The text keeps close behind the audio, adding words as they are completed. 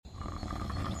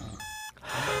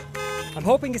I'm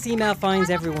hoping this email finds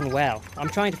everyone well. I'm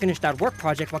trying to finish that work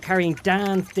project while carrying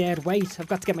Dan's dead weight. I've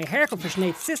got to get my hair cut for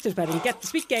Sinead's sister's wedding, get the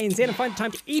sweet gains in and find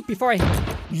time to eat before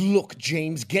I... Look,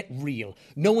 James, get real.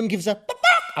 No one gives a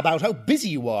about how busy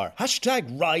you are.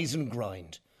 Hashtag rise and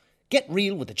grind. Get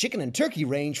real with the chicken and turkey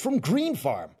range from Green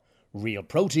Farm. Real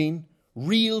protein,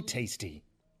 real tasty.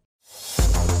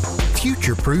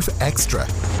 Future-Proof Extra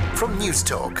from News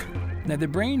Talk. Now, the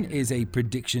brain is a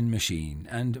prediction machine,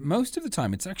 and most of the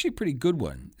time it's actually a pretty good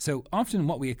one. So often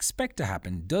what we expect to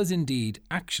happen does indeed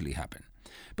actually happen.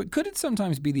 But could it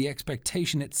sometimes be the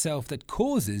expectation itself that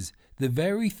causes the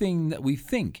very thing that we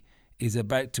think is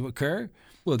about to occur?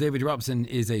 Well, David Robson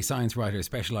is a science writer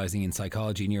specialising in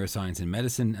psychology, neuroscience and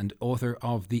medicine, and author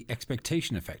of The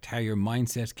Expectation Effect, How Your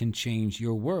Mindset Can Change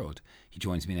Your World. He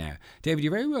joins me now. David,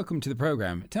 you're very welcome to the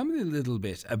programme. Tell me a little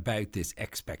bit about this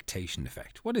expectation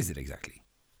effect. What is it exactly?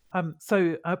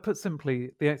 Put simply,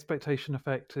 the expectation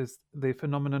effect is the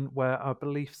phenomenon where our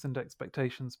beliefs and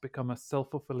expectations become a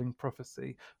self-fulfilling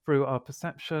prophecy through our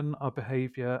perception, our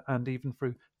behaviour, and even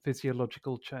through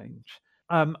physiological change.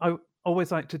 I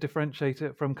always like to differentiate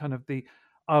it from kind of the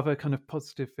other kind of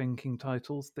positive thinking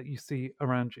titles that you see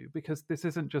around you, because this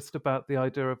isn't just about the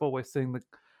idea of always seeing the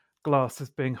glass as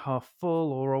being half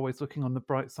full or always looking on the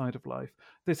bright side of life.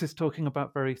 This is talking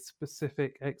about very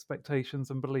specific expectations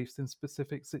and beliefs in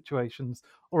specific situations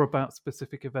or about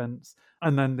specific events,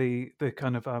 and then the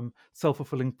kind of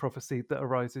self-fulfilling prophecy that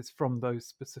arises from those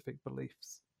specific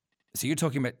beliefs. So you're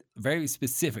talking about very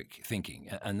specific thinking,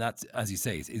 and that, as you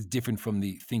say, is different from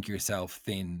the think yourself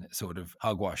thin sort of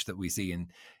hogwash that we see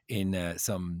in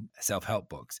some self-help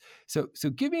books. So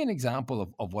give me an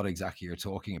example of what exactly you're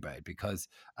talking about, because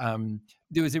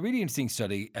there was a really interesting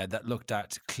study that looked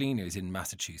at cleaners in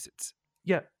Massachusetts.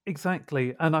 Yeah,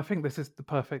 exactly. And I think this is the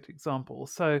perfect example.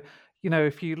 So,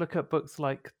 if you look at books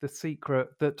like The Secret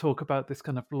that talk about this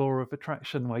kind of law of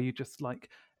attraction, where you just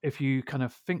if you kind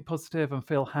of think positive and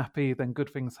feel happy, then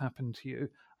good things happen to you.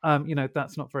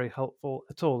 That's not very helpful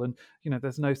at all. And,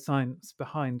 there's no science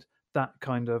behind that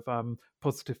kind of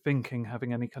positive thinking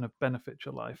having any kind of benefit to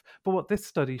your life. But what this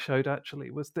study showed actually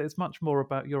was that it's much more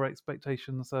about your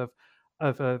expectations of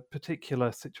a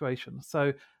particular situation.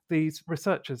 So these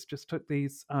researchers just took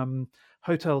these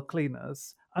hotel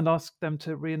cleaners and asked them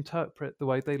to reinterpret the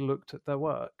way they looked at their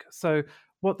work. So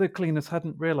what the cleaners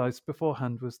hadn't realized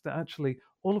beforehand was that actually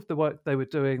all of the work they were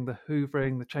doing, the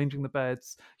hoovering, the changing the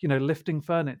beds, lifting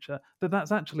furniture,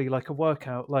 that's actually like a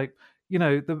workout.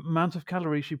 The amount of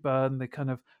calories you burn, the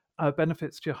kind of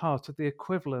benefits to your heart are the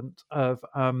equivalent of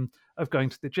going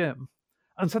to the gym.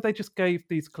 And so they just gave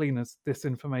these cleaners this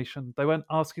information. They weren't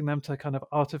asking them to kind of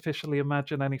artificially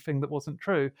imagine anything that wasn't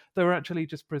true. They were actually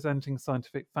just presenting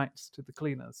scientific facts to the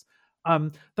cleaners.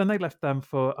 Then they left them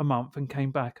for a month and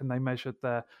came back and they measured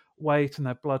their weight and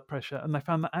their blood pressure. And they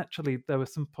found that actually there were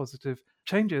some positive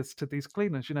changes to these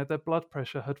cleaners. Their blood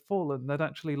pressure had fallen. They'd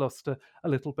actually lost a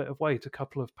little bit of weight, a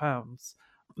couple of pounds.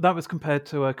 That was compared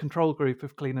to a control group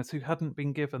of cleaners who hadn't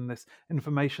been given this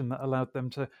information that allowed them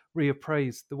to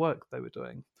reappraise the work they were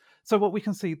doing. So what we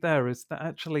can see there is that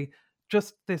actually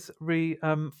just this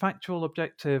factual,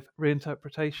 objective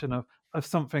reinterpretation of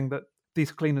something that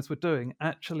these cleaners were doing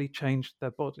actually changed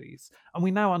their bodies. And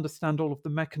we now understand all of the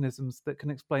mechanisms that can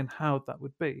explain how that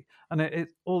would be. And it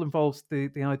all involves the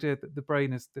idea that the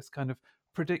brain is this kind of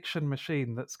prediction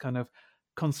machine that's kind of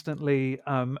constantly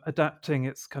adapting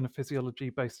its kind of physiology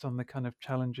based on the kind of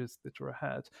challenges that are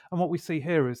ahead. And what we see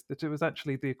here is that it was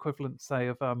actually the equivalent, say,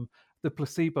 of the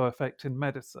placebo effect in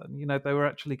medicine. They were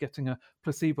actually getting a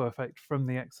placebo effect from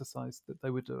the exercise that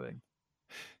they were doing.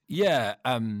 Yeah,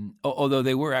 although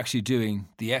they were actually doing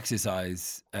the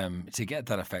exercise to get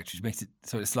that effect, which makes it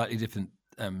sort of slightly different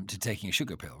to taking a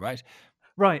sugar pill, right?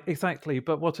 Right, exactly.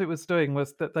 But what it was doing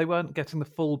was that they weren't getting the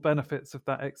full benefits of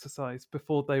that exercise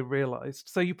before they realized.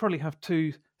 So you probably have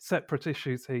two separate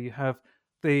issues here. You have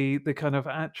the kind of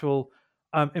actual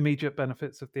immediate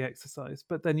benefits of the exercise,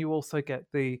 but then you also get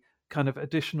the kind of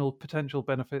additional potential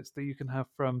benefits that you can have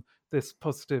from this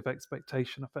positive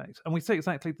expectation effect. And we see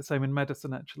exactly the same in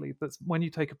medicine, actually. That's when you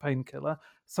take a painkiller,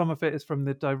 some of it is from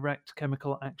the direct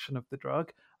chemical action of the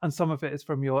drug, and some of it is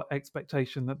from your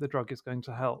expectation that the drug is going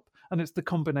to help. And it's the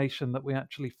combination that we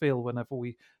actually feel whenever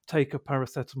we take a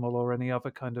paracetamol or any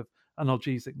other kind of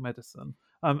analgesic medicine.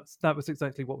 That was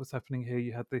exactly what was happening here.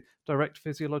 You had the direct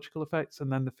physiological effects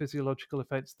and then the physiological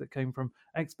effects that came from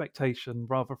expectation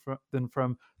rather than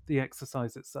from the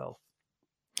exercise itself.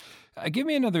 Give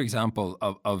me another example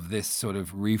of this sort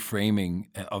of reframing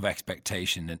of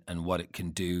expectation and what it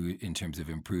can do in terms of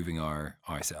improving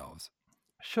ourselves.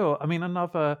 Sure. I mean,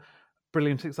 another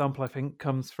brilliant example, I think,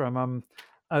 comes from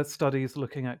studies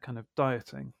looking at kind of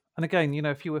dieting. And again,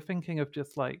 if you were thinking of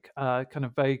just like kind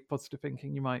of vague positive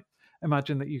thinking, you might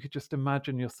imagine that you could just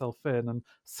imagine yourself in and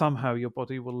somehow your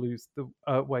body will lose the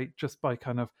weight just by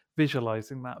kind of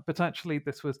visualizing that. But actually,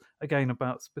 this was again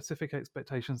about specific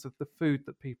expectations of the food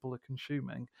that people are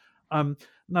consuming.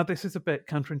 Now, this is a bit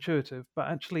counterintuitive, but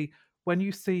actually, when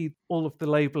you see all of the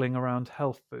labeling around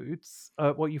health foods,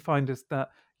 what you find is that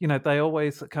they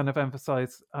always kind of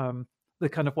emphasize the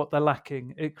kind of what they're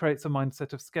lacking. It creates a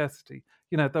mindset of scarcity.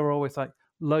 They're always like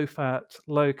low fat,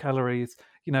 low calories,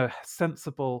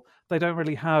 sensible. They don't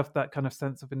really have that kind of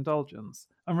sense of indulgence.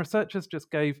 And researchers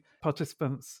just gave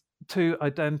participants 2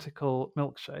 identical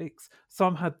milkshakes.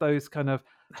 Some had those kind of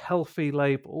healthy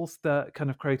labels that kind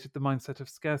of created the mindset of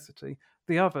scarcity.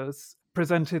 The others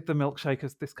presented the milkshake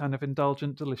as this kind of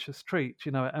indulgent, delicious treat.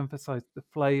 It emphasized the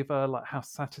flavor, like how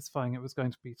satisfying it was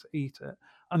going to be to eat it.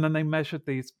 And then they measured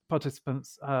these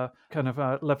participants'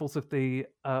 levels of the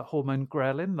hormone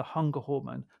ghrelin, the hunger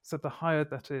hormone. So the higher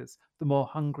that is, the more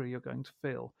hungry you're going to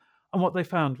feel. And what they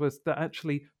found was that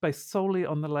actually, based solely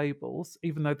on the labels,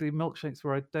 even though the milkshakes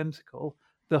were identical,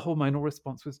 the hormonal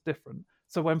response was different.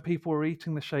 So when people were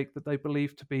eating the shake that they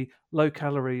believed to be low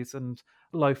calories and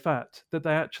low fat, that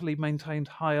they actually maintained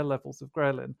higher levels of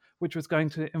ghrelin, which was going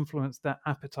to influence their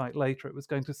appetite later. It was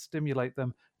going to stimulate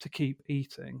them to keep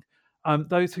eating.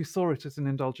 Those who saw it as an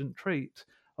indulgent treat,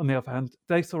 on the other hand,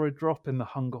 they saw a drop in the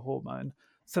hunger hormone.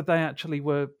 So they actually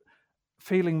were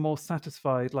feeling more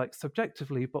satisfied, like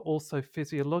subjectively, but also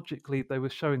physiologically, they were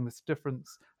showing this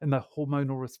difference in their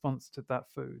hormonal response to that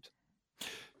food.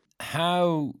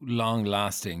 How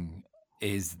long-lasting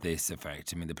is this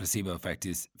effect? I mean, the placebo effect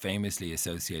is famously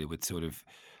associated with sort of,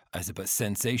 I suppose,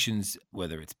 sensations,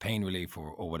 whether it's pain relief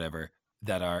or whatever,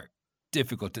 that are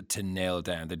difficult to nail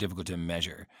down. They're difficult to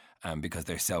measure because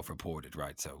they're self-reported,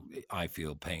 right? So I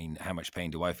feel pain. How much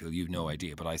pain do I feel? You've no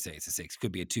idea, but I say it's a 6.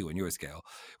 Could be a 2 on your scale.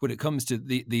 When it comes to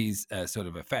these sort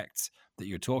of effects that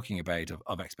you're talking about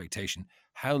of expectation,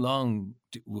 how long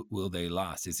will they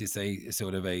last? Is this a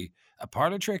sort of a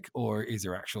parlor trick, or is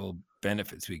there actual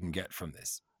benefits we can get from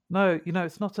this? No,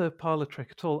 it's not a parlor trick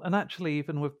at all. And actually,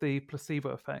 even with the placebo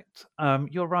effect,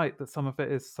 you're right that some of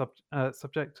it is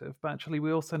subjective, but actually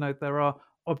we also know there are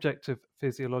objective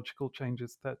physiological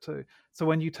changes there too. So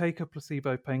when you take a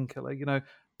placebo painkiller,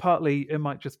 partly it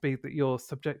might just be that you're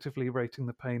subjectively rating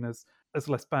the pain as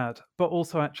less bad, but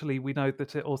also actually we know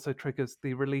that it also triggers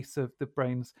the release of the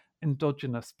brain's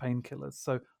endogenous painkillers,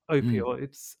 so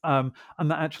opioids, and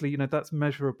that actually that's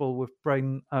measurable with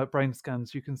brain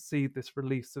scans. You can see this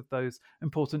release of those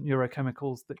important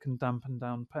neurochemicals that can dampen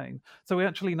down pain. So we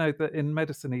actually know that in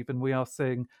medicine even we are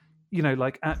seeing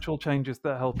like actual changes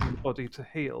that help the body to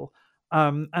heal.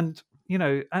 And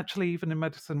actually even in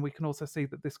medicine we can also see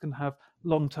that this can have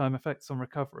long-term effects on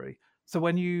recovery. So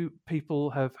when people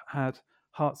have had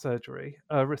heart surgery,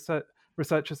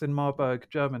 researchers in Marburg,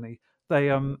 Germany, they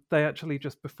actually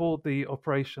just before the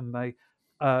operation they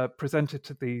presented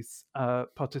to these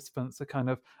participants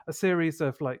a series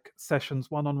of like sessions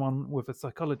one-on-one with a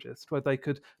psychologist where they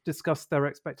could discuss their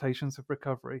expectations of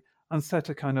recovery and set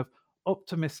a kind of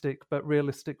optimistic but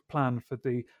realistic plan for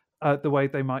the way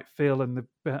they might feel and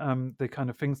the kind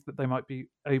of things that they might be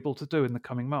able to do in the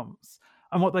coming months.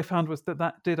 And what they found was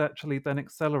that did actually then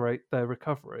accelerate their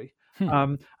recovery.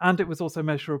 And it was also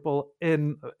measurable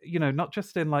in, not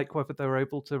just in like whether they were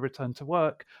able to return to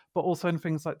work, but also in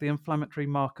things like the inflammatory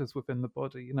markers within the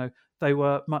body. They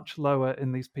were much lower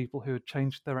in these people who had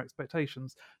changed their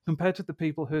expectations compared to the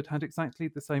people who had had exactly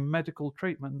the same medical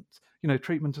treatment,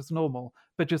 treatment as normal,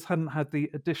 but just hadn't had the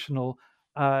additional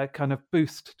kind of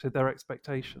boost to their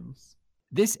expectations.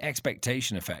 This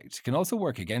expectation effect can also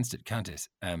work against it, can't it?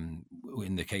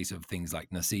 In the case of things like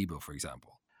nocebo, for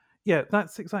example. Yeah,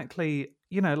 that's exactly,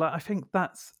 I think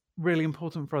that's really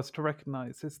important for us to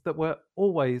recognize is that we're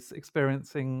always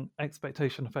experiencing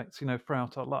expectation effects,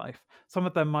 throughout our life. Some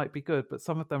of them might be good, but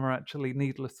some of them are actually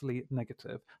needlessly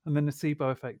negative. And the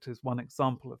nocebo effect is one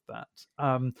example of that.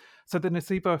 So the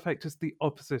nocebo effect is the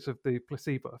opposite of the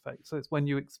placebo effect. So it's when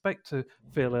you expect to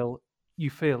feel ill,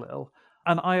 you feel ill.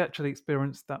 And I actually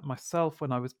experienced that myself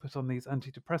when I was put on these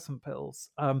antidepressant pills.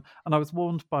 And I was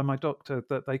warned by my doctor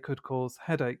that they could cause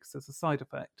headaches as a side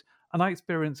effect. And I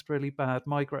experienced really bad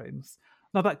migraines.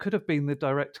 Now, that could have been the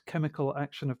direct chemical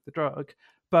action of the drug.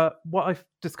 But what I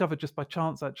discovered just by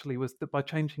chance, actually, was that by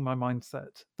changing my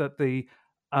mindset, that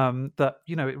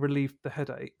it relieved the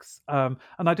headaches. And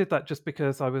I did that just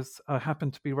because I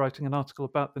happened to be writing an article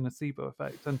about the nocebo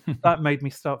effect. And that made me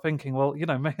start thinking, well,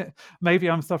 maybe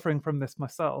I'm suffering from this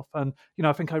myself. And,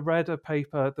 I think I read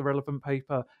the relevant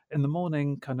paper in the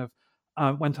morning, kind of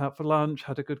went out for lunch,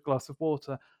 had a good glass of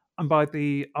water, and by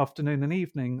the afternoon and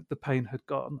evening, the pain had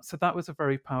gone. So that was a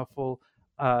very powerful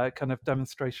kind of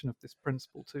demonstration of this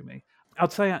principle to me.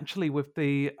 I'd say actually with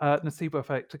the nocebo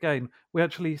effect again, we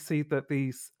actually see that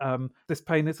this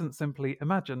pain isn't simply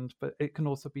imagined, but it can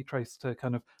also be traced to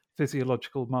kind of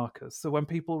physiological markers. So when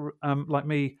people like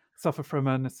me suffer from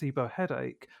a nocebo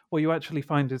headache, what you actually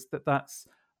find is that that's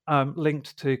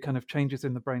linked to kind of changes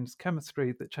in the brain's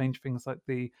chemistry that change things like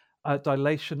the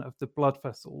dilation of the blood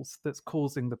vessels that's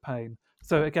causing the pain.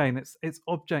 So again, it's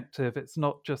objective. It's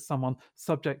not just someone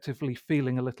subjectively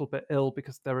feeling a little bit ill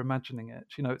because they're imagining it.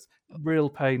 It's real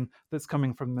pain that's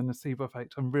coming from the nocebo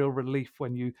effect and real relief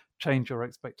when you change your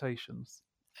expectations.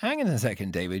 Hang on a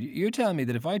second, David. You're telling me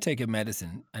that if I take a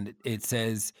medicine and it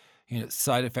says,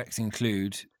 side effects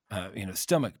include,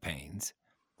 stomach pains,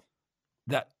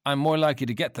 that I'm more likely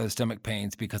to get those stomach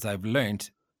pains because I've learned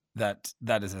that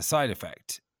that is a side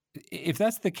effect. If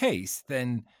that's the case,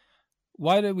 then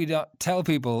why do we not tell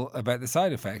people about the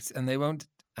side effects and they won't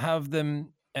have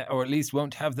them, or at least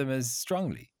won't have them as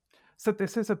strongly? So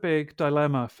this is a big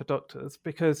dilemma for doctors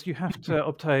because you have to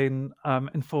obtain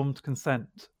informed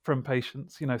consent from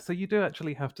patients, so you do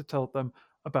actually have to tell them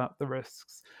about the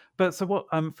risks. But so what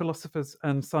philosophers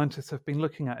and scientists have been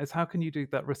looking at is how can you do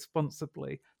that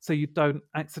responsibly so you don't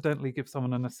accidentally give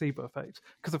someone a nocebo effect?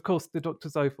 Because of course the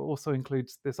doctor's oath also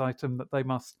includes this item that they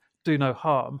must do no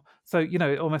harm. So,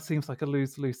 it almost seems like a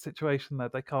lose-lose situation there.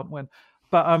 They can't win.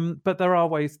 But there are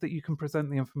ways that you can present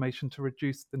the information to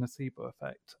reduce the nocebo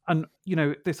effect. And,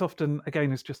 this often,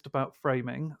 again, is just about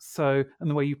framing. So, and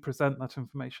the way you present that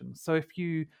information. So if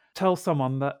you tell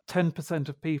someone that 10%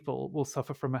 of people will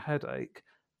suffer from a headache,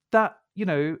 that,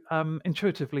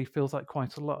 intuitively feels like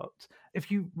quite a lot. If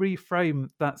you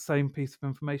reframe that same piece of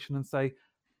information and say,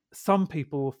 some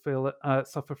people will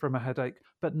suffer from a headache,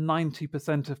 but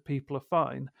 90% of people are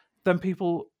fine, then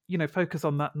people focus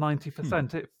on that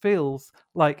 90%. It feels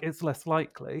like it's less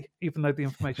likely, even though the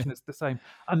information is the same.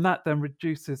 And that then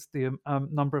reduces the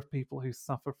number of people who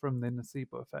suffer from the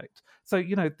nocebo effect. So,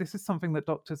 this is something that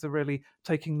doctors are really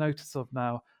taking notice of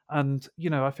now. And,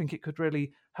 I think it could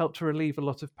really help to relieve a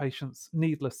lot of patients'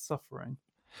 needless suffering.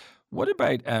 What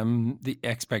about the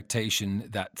expectation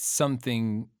that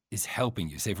something is helping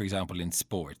you? Say, for example, in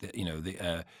sport,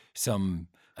 that, some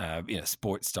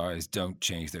sports stars don't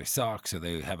change their socks or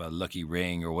they have a lucky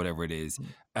ring or whatever it is.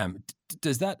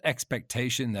 Does that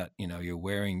expectation that, you're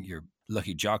wearing your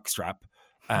lucky jock strap,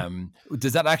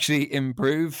 does that actually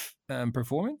improve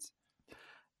performance?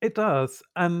 It does.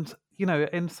 And,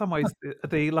 in some ways,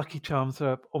 the Lucky Charms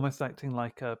are almost acting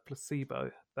like a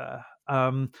placebo there.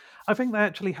 I think they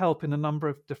actually help in a number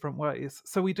of different ways.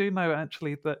 So we do know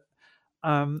actually that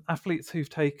athletes who've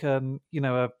taken,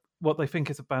 what they think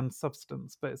is a banned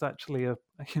substance, but it's actually a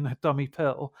dummy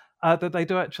pill, that they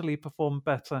do actually perform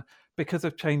better because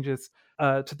of changes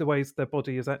to the ways their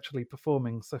body is actually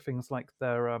performing. So things like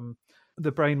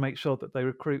the brain makes sure that they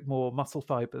recruit more muscle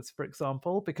fibers, for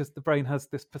example, because the brain has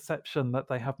this perception that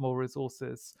they have more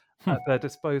resources at their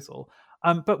disposal.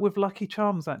 But with Lucky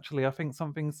Charms, actually, I think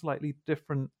something slightly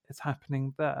different is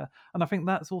happening there. And I think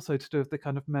that's also to do with the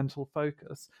kind of mental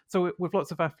focus. So with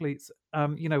lots of athletes,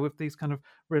 with these kind of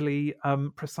really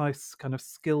precise kind of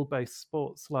skill-based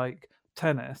sports like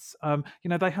tennis,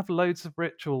 they have loads of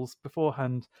rituals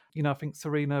beforehand. I think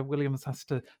Serena Williams has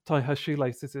to tie her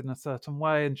shoelaces in a certain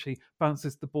way and she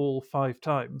bounces the ball 5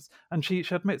 times. And she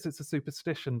admits it's a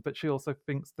superstition, but she also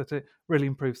thinks that it really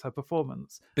improves her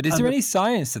performance. But is there any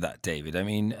science to that, David? I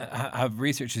mean, have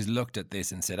researchers looked at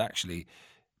this and said, actually,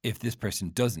 if this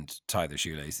person doesn't tie their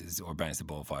shoelaces or bounce the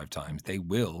ball 5 times, they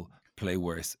will play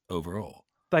worse overall?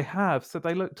 They have. So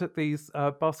they looked at these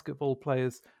basketball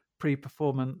players'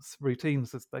 pre-performance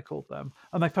routines, as they called them,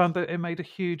 and they found that it made a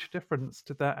huge difference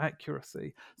to their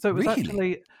accuracy. So it was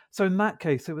actually, so in that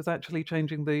case, it was actually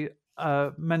changing the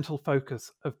mental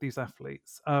focus of these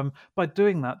athletes. By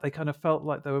doing that, they kind of felt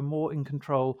like they were more in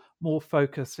control, more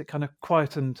focused. It kind of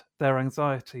quietened their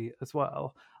anxiety as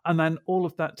well. And then all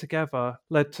of that together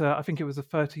led to, I think it was a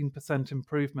 13%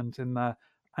 improvement in their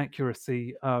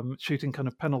accuracy, shooting kind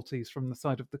of penalties from the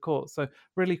side of the court. So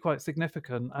really quite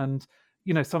significant, and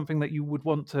something that you would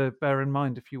want to bear in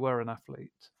mind if you were an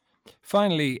athlete.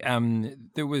 Finally,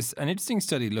 there was an interesting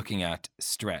study looking at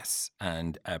stress,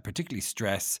 and particularly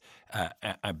stress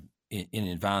in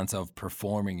advance of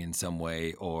performing in some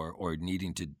way or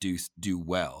needing to do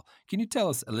well. Can you tell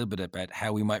us a little bit about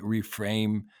how we might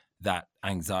reframe that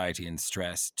anxiety and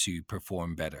stress to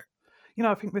perform better?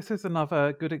 I think this is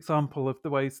another good example of the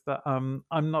ways that I'm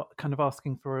not kind of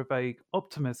asking for a vague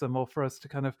optimism or for us to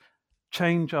kind of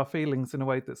change our feelings in a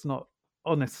way that's not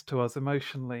honest to us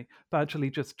emotionally, but actually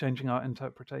just changing our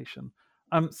interpretation.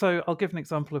 So I'll give an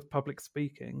example of public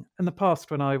speaking. In the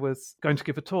past, when I was going to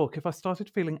give a talk, if I started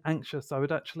feeling anxious, I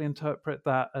would actually interpret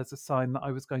that as a sign that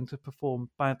I was going to perform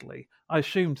badly. I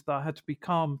assumed that I had to be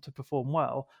calm to perform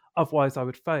well, otherwise I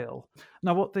would fail.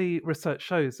 Now, what the research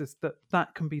shows is that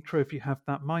that can be true if you have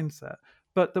that mindset,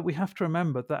 but that we have to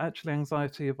remember that actually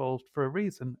anxiety evolved for a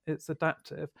reason. It's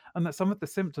adaptive, and that some of the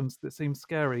symptoms that seem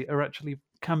scary are actually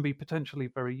can be potentially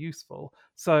very useful.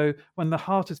 So when the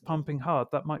heart is pumping hard,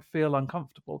 that might feel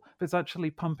uncomfortable, but it's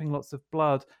actually pumping lots of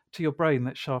blood to your brain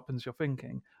that sharpens your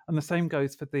thinking. And the same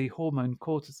goes for the hormone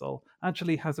cortisol,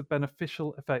 actually has a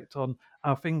beneficial effect on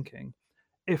our thinking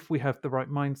if we have the right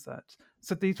mindset.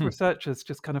 So these researchers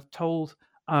just kind of told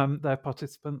their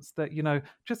participants that,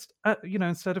 just,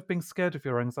 instead of being scared of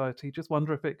your anxiety, just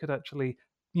wonder if it could actually,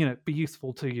 be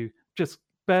useful to you. Just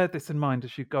bear this in mind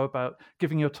as you go about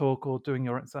giving your talk or doing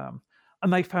your exam.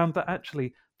 And they found that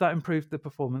actually that improved the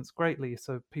performance greatly.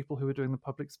 So people who were doing the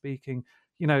public speaking,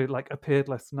 appeared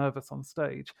less nervous on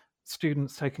stage.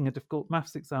 Students taking a difficult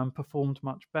maths exam performed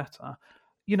much better.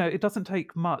 It doesn't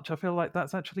take much. I feel like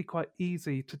that's actually quite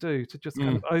easy to do, to just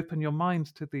kind of open your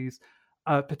mind to these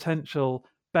potential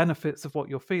benefits of what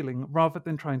you're feeling rather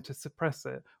than trying to suppress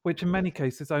it, which in many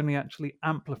cases only actually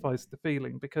amplifies the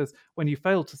feeling, because when you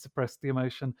fail to suppress the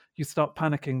emotion, you start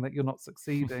panicking that you're not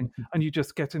succeeding and you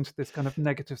just get into this kind of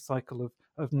negative cycle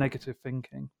of negative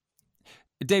thinking.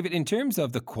 David, in terms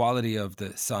of the quality of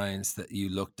the science that you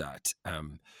looked at,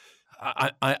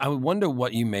 I wonder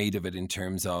what you made of it in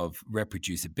terms of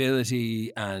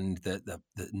reproducibility and the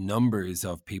numbers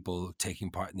of people taking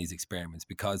part in these experiments,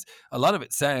 because a lot of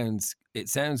it sounds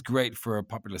great for a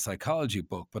popular psychology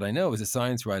book, but I know as a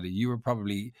science writer, you were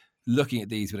probably looking at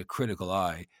these with a critical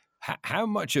eye. How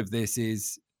much of this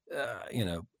is,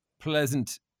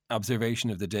 pleasant observation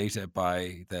of the data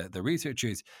by the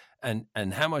researchers,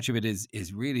 and how much of it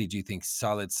is really, do you think,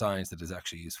 solid science that is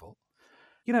actually useful?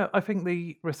 I think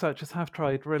the researchers have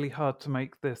tried really hard to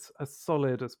make this as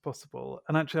solid as possible.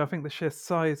 And actually, I think the sheer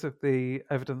size of the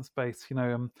evidence base,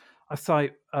 I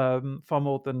cite far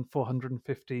more than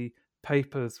 450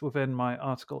 papers within my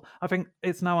article. I think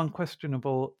it's now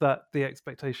unquestionable that the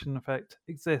expectation effect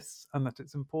exists and that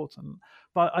it's important.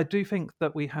 But I do think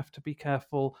that we have to be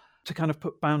careful to kind of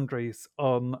put boundaries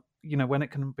on when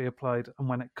it can be applied and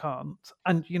when it can't.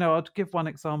 And I'd give one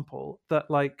example that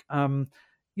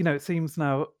it seems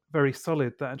now very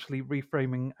solid that actually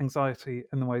reframing anxiety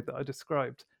in the way that I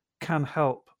described can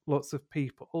help lots of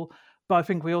people. But I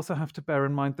think we also have to bear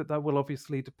in mind that that will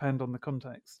obviously depend on the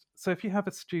context. So if you have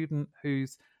a student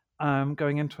who's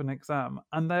going into an exam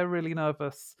and they're really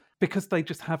nervous because they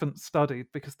just haven't studied,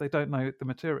 because they don't know the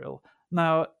material.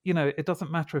 Now, it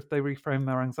doesn't matter if they reframe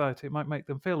their anxiety. It might make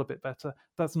them feel a bit better.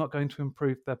 That's not going to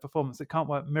improve their performance. It can't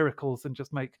work miracles and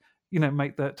just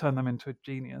turn them into a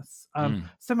genius.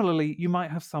 Similarly, you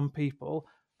might have some people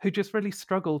who just really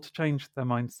struggle to change their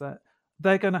mindset.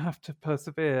 They're going to have to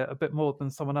persevere a bit more than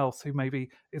someone else who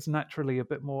maybe is naturally a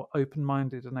bit more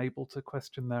open-minded and able to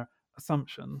question their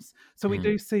assumptions. So we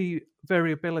do see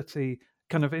variability,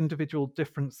 kind of individual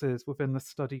differences within the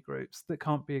study groups that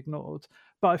can't be ignored.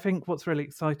 But I think what's really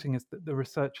exciting is that the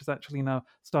research is actually now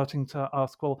starting to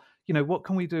ask, well, what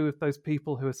can we do with those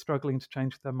people who are struggling to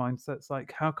change their mindsets?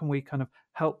 Like, how can we kind of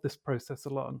help this process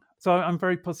along? So I'm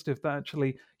very positive that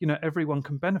actually, everyone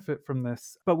can benefit from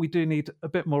this, but we do need a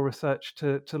bit more research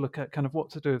to look at kind of what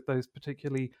to do with those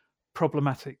particularly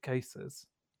problematic cases.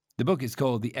 The book is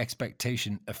called The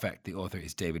Expectation Effect. The author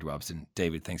is David Robson.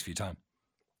 David, thanks for your time.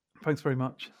 Thanks very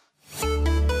much.